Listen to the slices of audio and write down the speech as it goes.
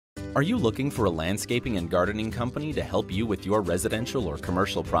Are you looking for a landscaping and gardening company to help you with your residential or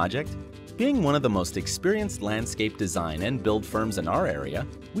commercial project? Being one of the most experienced landscape design and build firms in our area,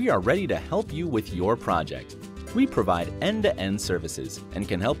 we are ready to help you with your project. We provide end-to-end services and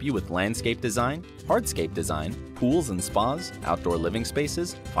can help you with landscape design, hardscape design, pools and spas, outdoor living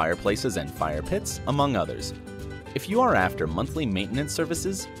spaces, fireplaces and fire pits, among others. If you are after monthly maintenance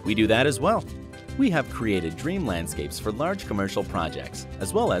services, we do that as well. We have created dream landscapes for large commercial projects,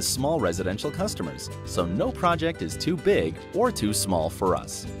 as well as small residential customers, so no project is too big or too small for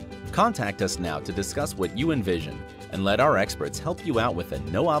us. Contact us now to discuss what you envision, and let our experts help you out with a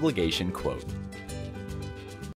no-obligation quote.